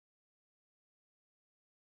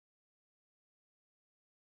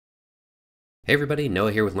Hey everybody,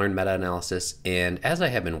 Noah here with Learn Meta-Analysis, and as I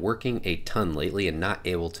have been working a ton lately and not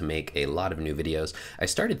able to make a lot of new videos, I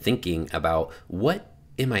started thinking about what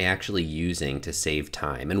am I actually using to save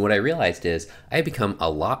time? And what I realized is I have become a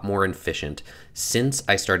lot more efficient since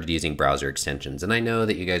I started using browser extensions. And I know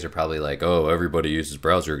that you guys are probably like, oh, everybody uses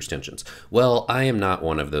browser extensions. Well, I am not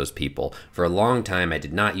one of those people. For a long time, I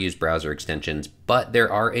did not use browser extensions, but there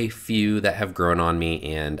are a few that have grown on me,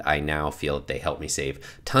 and I now feel that they help me save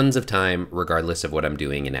tons of time regardless of what I'm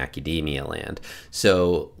doing in academia land.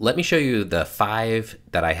 So let me show you the 5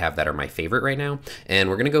 that I have that are my favorite right now, and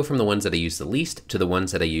we're gonna go from the ones that I use the least to the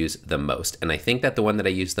ones that I use the most. And I think that the one that I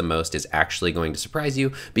use the most is actually going to surprise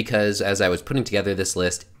you, because as I was putting together this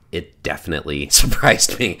list, it definitely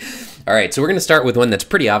surprised me. All right, so we're gonna start with one that's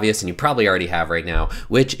pretty obvious and you probably already have right now,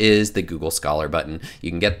 which is the Google Scholar button. You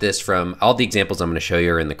can get this from, all the examples I'm gonna show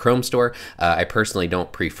you are in the Chrome store. I personally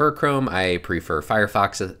don't prefer Chrome, I prefer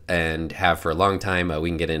Firefox, and have for a long time. We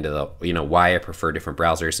can get into the, why I prefer different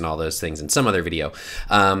browsers and all those things in some other video.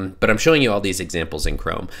 But I'm showing you all these examples in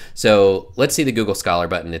Chrome. So let's see the Google Scholar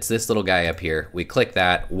button. It's this little guy up here. We click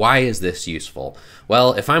that. Why is this useful?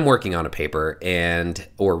 Well, if I'm working on a paper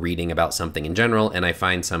or reading about something in general, and I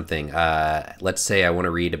find something, let's say I want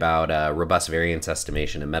to read about robust variance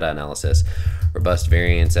estimation and meta-analysis. Robust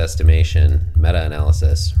variance estimation,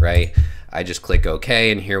 meta-analysis, right? I just click OK,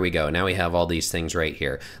 and here we go. Now we have all these things right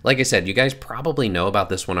here. Like I said, you guys probably know about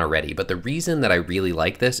this one already, but the reason that I really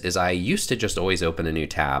like this is I used to just always open a new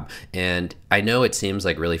tab, and I know it seems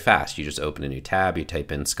like really fast. You just open a new tab, you type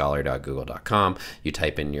in scholar.google.com, you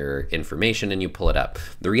type in your information, and you pull it up.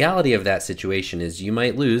 The reality of that situation is you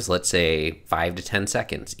might lose, let's say, 5 to 10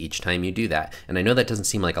 seconds each time you do that. And I know that doesn't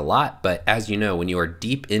seem like a lot, but as you know, when you are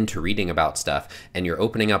deep into reading about stuff and you're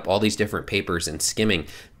opening up all these different papers and skimming,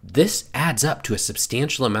 this adds up to a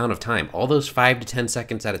substantial amount of time. All those 5 to 10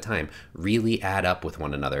 seconds at a time really add up with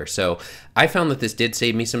one another. So I found that this did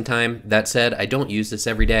save me some time. That said, I don't use this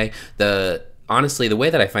every day. Honestly, the way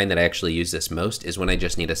that I find that I actually use this most is when I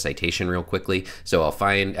just need a citation real quickly. So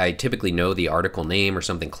I typically know the article name or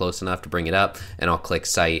something close enough to bring it up, and I'll click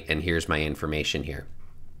Cite, and here's my information here.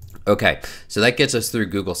 Okay, so that gets us through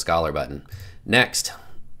Google Scholar button. Next,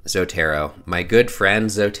 Zotero, my good friend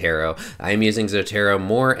Zotero. I'm using Zotero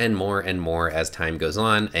more and more and more as time goes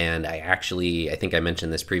on, and I think I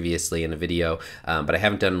mentioned this previously in a video, but I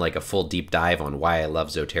haven't done like a full deep dive on why I love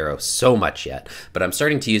Zotero so much yet. But I'm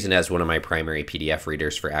starting to use it as one of my primary PDF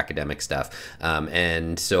readers for academic stuff,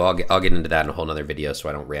 and so I'll get into that in a whole nother video so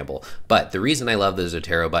I don't ramble. But the reason I love the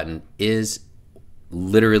Zotero button is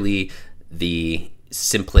literally the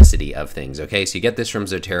simplicity of things. Okay, so you get this from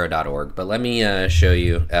zotero.org, but let me show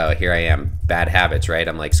you. Here I am, bad habits, right?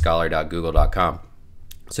 I'm like scholar.google.com.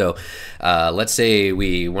 So let's say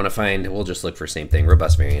we want to find, we'll just look for same thing,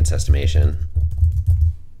 robust variance estimation.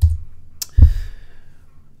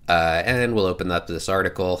 And we'll open up this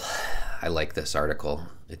article. I like this article.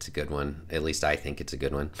 It's a good one. At least I think it's a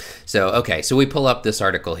good one. So, okay, so we pull up this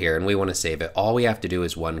article here and we want to save it. All we have to do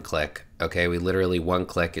is one click. Okay, we literally one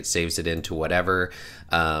click, it saves it into whatever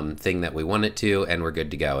thing that we want it to, and we're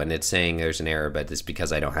good to go. And it's saying there's an error, but it's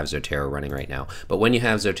because I don't have Zotero running right now. But when you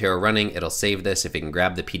have Zotero running, it'll save this. If it can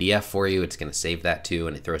grab the PDF for you, it's going to save that too,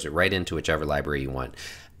 and it throws it right into whichever library you want.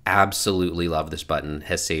 Absolutely love this button.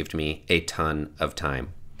 Has saved me a ton of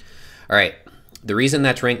time. All right, the reason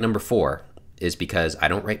that's ranked number 4 is because I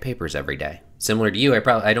don't write papers every day. Similar to you,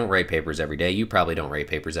 I don't write papers every day. You probably don't write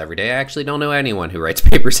papers every day. I actually don't know anyone who writes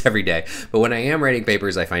papers every day. But when I am writing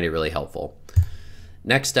papers, I find it really helpful.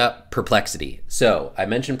 Next up, Perplexity. So I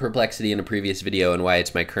mentioned Perplexity in a previous video and why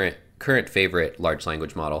it's my current favorite large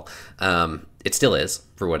language model. It still is,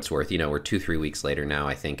 for what it's worth. We're 2-3 weeks later now,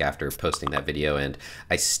 I think, after posting that video, and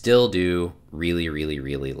I still do really, really,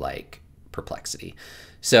 really like Perplexity.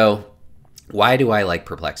 So why do I like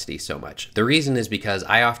Perplexity so much? The reason is because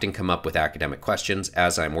I often come up with academic questions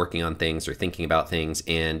as I'm working on things or thinking about things.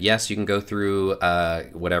 And yes, you can go through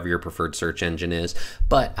whatever your preferred search engine is,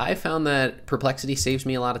 but I found that Perplexity saves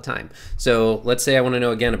me a lot of time. So let's say I want to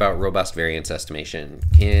know again about robust variance estimation.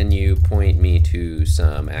 Can you point me to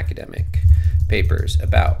some academic papers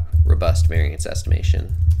about robust variance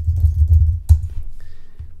estimation?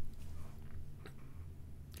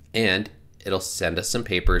 And it'll send us some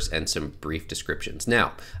papers and some brief descriptions.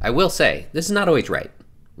 Now, I will say, this is not always right?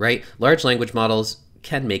 Large language models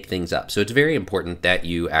can make things up. So it's very important that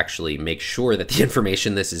you actually make sure that the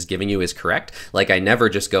information this is giving you is correct. Like, I never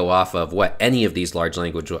just go off of what any of these large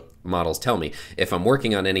language models tell me. If I'm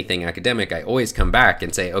working on anything academic, I always come back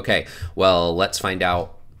and say, okay, well, let's find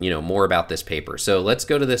out more about this paper. So let's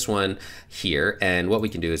go to this one here, and what we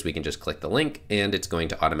can do is we can just click the link and it's going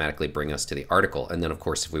to automatically bring us to the article. And then of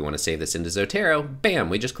course, if we want to save this into Zotero, bam,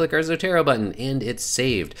 we just click our Zotero button and it's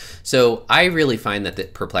saved. So I really find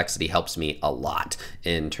that Perplexity helps me a lot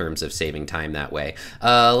in terms of saving time that way.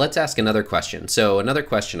 Let's ask another question. So another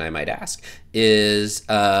question I might ask is,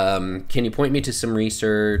 can you point me to some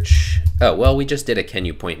research? Oh, well, we just did a can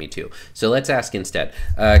you point me to. So let's ask instead,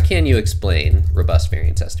 can you explain robust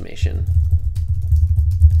variance estimation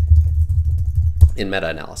in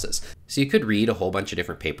meta-analysis? So you could read a whole bunch of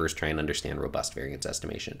different papers trying to understand robust variance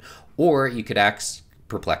estimation, or you could ask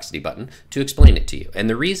Perplexity button to explain it to you. And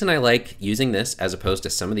the reason I like using this as opposed to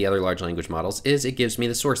some of the other large language models is it gives me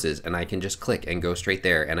the sources and I can just click and go straight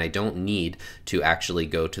there, and I don't need to actually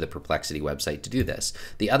go to the Perplexity website to do this.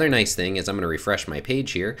 The other nice thing is I'm going to refresh my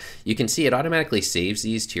page here. You can see it automatically saves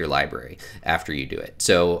these to your library after you do it.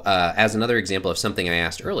 So as another example of something I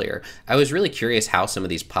asked earlier, I was really curious how some of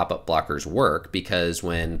these pop-up blockers work, because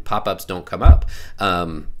when pop-ups don't come up,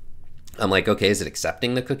 I'm like, okay, is it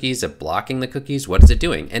accepting the cookies? Is it blocking the cookies? What is it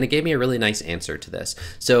doing? And it gave me a really nice answer to this.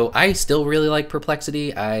 So I still really like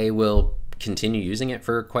Perplexity. I will continue using it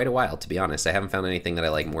for quite a while, to be honest. I haven't found anything that I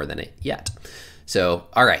like more than it yet. So,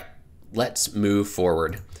 all right, let's move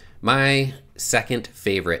forward. My second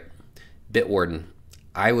favorite, Bitwarden.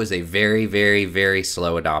 I was a very, very, very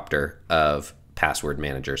slow adopter of password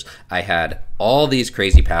managers. I had all these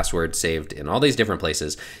crazy passwords saved in all these different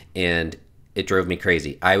places, and it drove me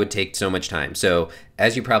crazy. I would take so much time. So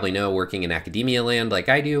as you probably know, working in academia land like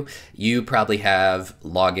I do, you probably have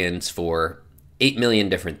logins for 8 million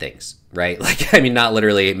different things, right? Like, I mean, not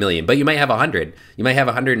literally 8 million, but you might have 100, you might have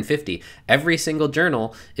 150. Every single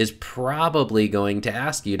journal is probably going to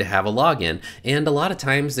ask you to have a login. And a lot of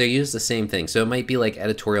times they use the same thing. So it might be like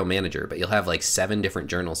editorial manager, but you'll have like 7 different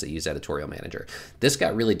journals that use editorial manager. This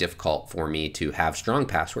got really difficult for me to have strong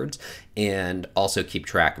passwords and also keep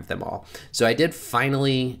track of them all. So I did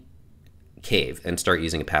finally cave and start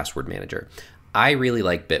using a password manager. I really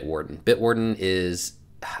like Bitwarden. Bitwarden is,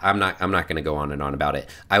 I'm not going to go on and on about it.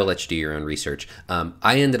 I will let you do your own research.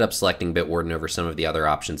 I ended up selecting Bitwarden over some of the other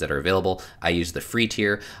options that are available. I use the free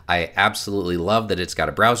tier. I absolutely love that it's got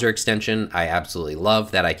a browser extension. I absolutely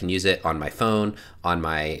love that I can use it on my phone, on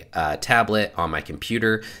my tablet, on my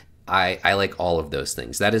computer. I like all of those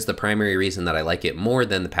things. That is the primary reason that I like it more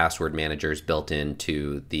than the password managers built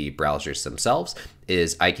into the browsers themselves,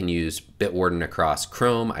 is I can use Bitwarden across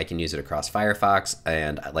Chrome, I can use it across Firefox,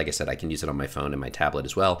 and like I said, I can use it on my phone and my tablet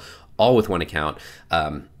as well, all with one account.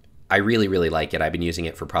 I really, really like it. I've been using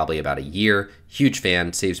it for probably about a year. Huge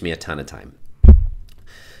fan, saves me a ton of time.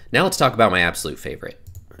 Now let's talk about my absolute favorite,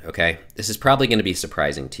 okay? This is probably gonna be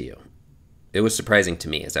surprising to you. It was surprising to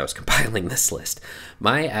me as I was compiling this list.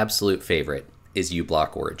 My absolute favorite is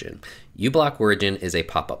uBlock Origin. uBlock Origin is a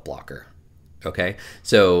pop-up blocker, okay?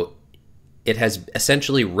 So it has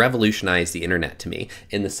essentially revolutionized the internet to me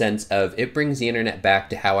in the sense of it brings the internet back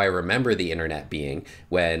to how I remember the internet being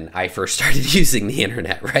when I first started using the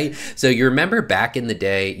internet, right? So you remember back in the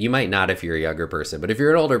day, you might not if you're a younger person, but if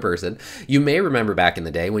you're an older person, you may remember back in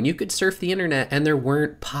the day when you could surf the internet and there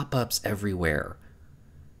weren't pop-ups everywhere.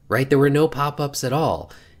 Right? There were no pop-ups at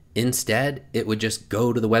all. Instead, it would just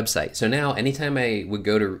go to the website. So now anytime I would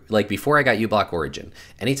go to, like before I got uBlock Origin,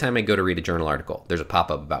 anytime I go to read a journal article, there's a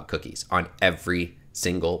pop-up about cookies on every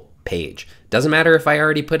single page. Doesn't matter if I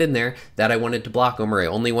already put in there that I wanted to block them or I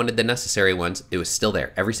only wanted the necessary ones, it was still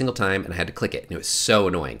there every single time and I had to click it and it was so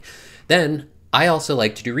annoying. Then I also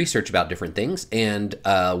like to do research about different things, and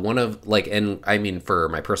for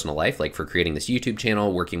my personal life, like for creating this YouTube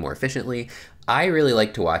channel, working more efficiently, I really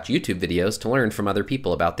like to watch YouTube videos to learn from other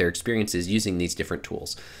people about their experiences using these different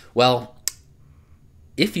tools. Well,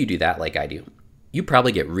 if you do that like I do, you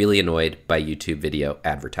probably get really annoyed by YouTube video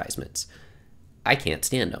advertisements. I can't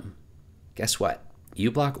stand them. Guess what?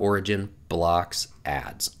 uBlock Origin blocks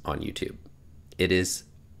ads on YouTube. It is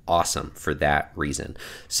awesome for that reason.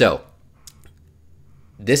 So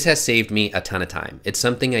this has saved me a ton of time. It's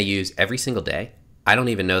something I use every single day. I don't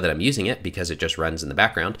even know that I'm using it because it just runs in the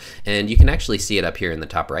background. And you can actually see it up here in the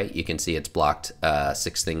top right. You can see it's blocked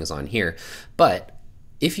 6 things on here. But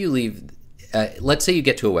if you leave, let's say you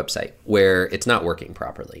get to a website where it's not working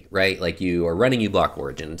properly, right? Like you are running uBlock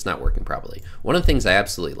Origin, it's not working properly. One of the things I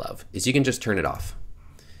absolutely love is you can just turn it off.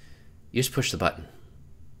 You just push the button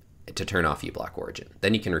to turn off uBlock Origin.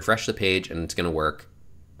 Then you can refresh the page and it's gonna work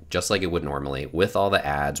just like it would normally, with all the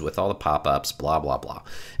ads, with all the pop-ups, blah, blah, blah.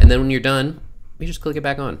 And then when you're done, you just click it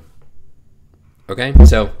back on. Okay,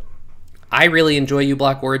 so I really enjoy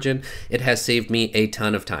uBlock Origin. It has saved me a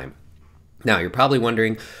ton of time. Now, you're probably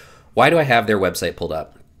wondering, why do I have their website pulled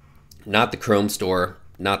up? not the Chrome store,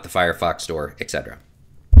 not the Firefox store, etc.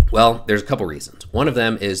 Well, there's a couple reasons. One of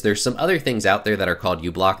them is there's some other things out there that are called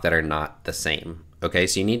uBlock that are not the same. Okay,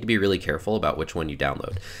 so you need to be really careful about which one you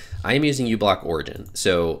download. I am using uBlock Origin.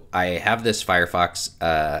 So I have this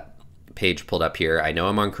Firefox page pulled up here. I know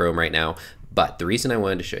I'm on Chrome right now, but the reason I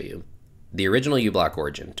wanted to show you, the original uBlock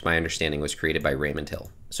Origin, to my understanding, was created by Raymond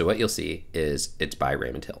Hill. So what you'll see is it's by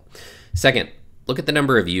Raymond Hill. Second, look at the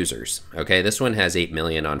number of users. Okay, this one has 8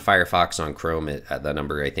 million on Firefox. On Chrome, the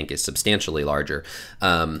number I think is substantially larger.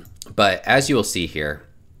 But as you will see here,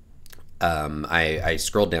 I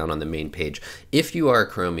scrolled down on the main page. If you are a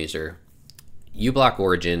Chrome user, uBlock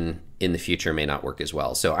Origin in the future may not work as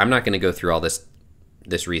well. So I'm not going to go through all this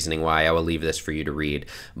reasoning why. I will leave this for you to read.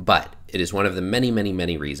 But it is one of the many, many,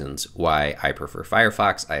 many reasons why I prefer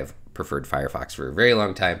Firefox. I have preferred Firefox for a very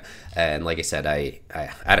long time. And like I said, I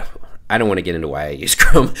don't want to get into why I use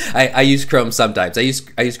Chrome. I use Chrome sometimes. I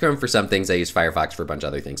use Chrome for some things. I use Firefox for a bunch of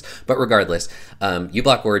other things. But regardless,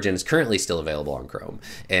 uBlock Origin is currently still available on Chrome,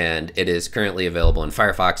 and it is currently available in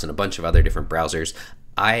Firefox and a bunch of other different browsers.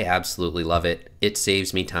 I absolutely love it. It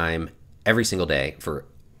saves me time every single day for,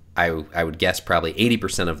 I would guess probably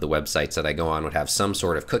 80% of the websites that I go on would have some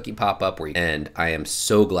sort of cookie pop-up, and I am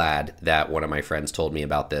so glad that one of my friends told me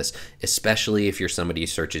about this, especially if you're somebody who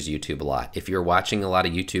searches YouTube a lot. If you're watching a lot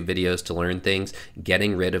of YouTube videos to learn things,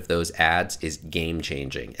 getting rid of those ads is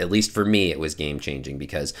game-changing. At least for me, it was game-changing,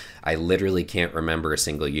 because I literally can't remember a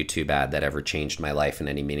single YouTube ad that ever changed my life in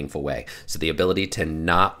any meaningful way. So the ability to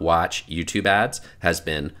not watch YouTube ads has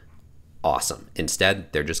been awesome.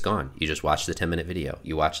 Instead, they're just gone. You just watch the 10-minute video.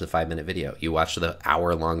 You watch the 5-minute video. You watch the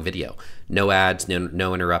hour-long video. No ads,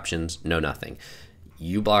 no interruptions, no nothing.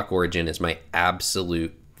 uBlock Origin is my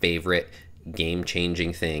absolute favorite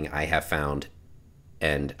game-changing thing I have found,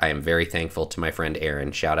 and I am very thankful to my friend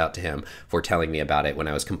Aaron, shout out to him, for telling me about it when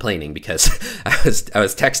I was complaining, because I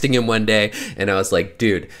was texting him one day and I was like,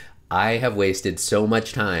 dude, I have wasted so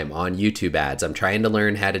much time on YouTube ads. I'm trying to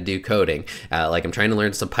learn how to do coding. Like I'm trying to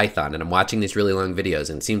learn some Python, and I'm watching these really long videos,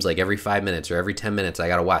 and it seems like every 5 minutes or every 10 minutes I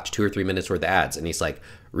gotta watch 2 or 3 minutes worth of ads. And he's like,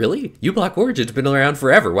 really? uBlock Origin's been around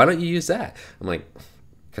forever. Why don't you use that? I'm like,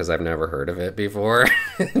 because I've never heard of it before.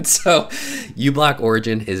 And so uBlock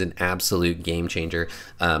Origin is an absolute game changer.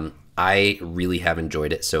 I really have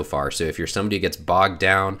enjoyed it so far. So if you're somebody who gets bogged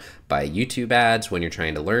down by YouTube ads when you're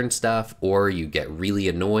trying to learn stuff, or you get really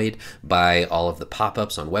annoyed by all of the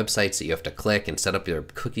pop-ups on websites that you have to click and set up your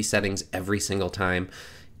cookie settings every single time,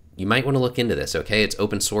 you might want to look into this, okay? It's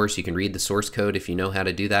open source. You can read the source code if you know how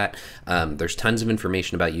to do that. There's tons of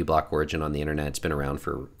information about uBlock Origin on the internet. It's been around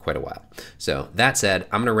for quite a while. So that said,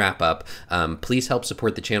 I'm going to wrap up. Please help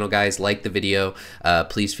support the channel, guys. Like the video.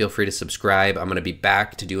 Please feel free to subscribe. I'm going to be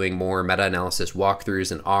back to doing more meta-analysis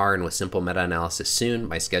walkthroughs in R and with simple meta-analysis soon.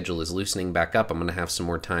 My schedule is loosening back up. I'm going to have some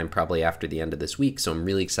more time probably after the end of this week, so I'm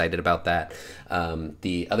really excited about that.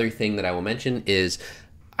 The other thing that I will mention is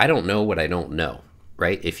I don't know what I don't know.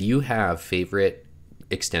 Right? If you have favorite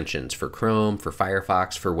extensions for Chrome, for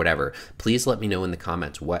Firefox, for whatever, please let me know in the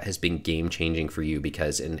comments what has been game-changing for you,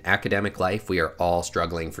 because in academic life, we are all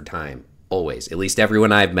struggling for time. Always. At least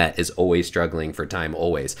everyone I've met is always struggling for time,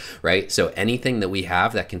 always, right? So anything that we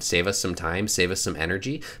have that can save us some time, save us some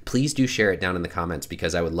energy, please do share it down in the comments,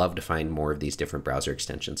 because I would love to find more of these different browser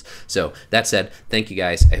extensions. So that said, thank you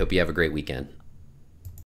guys. I hope you have a great weekend.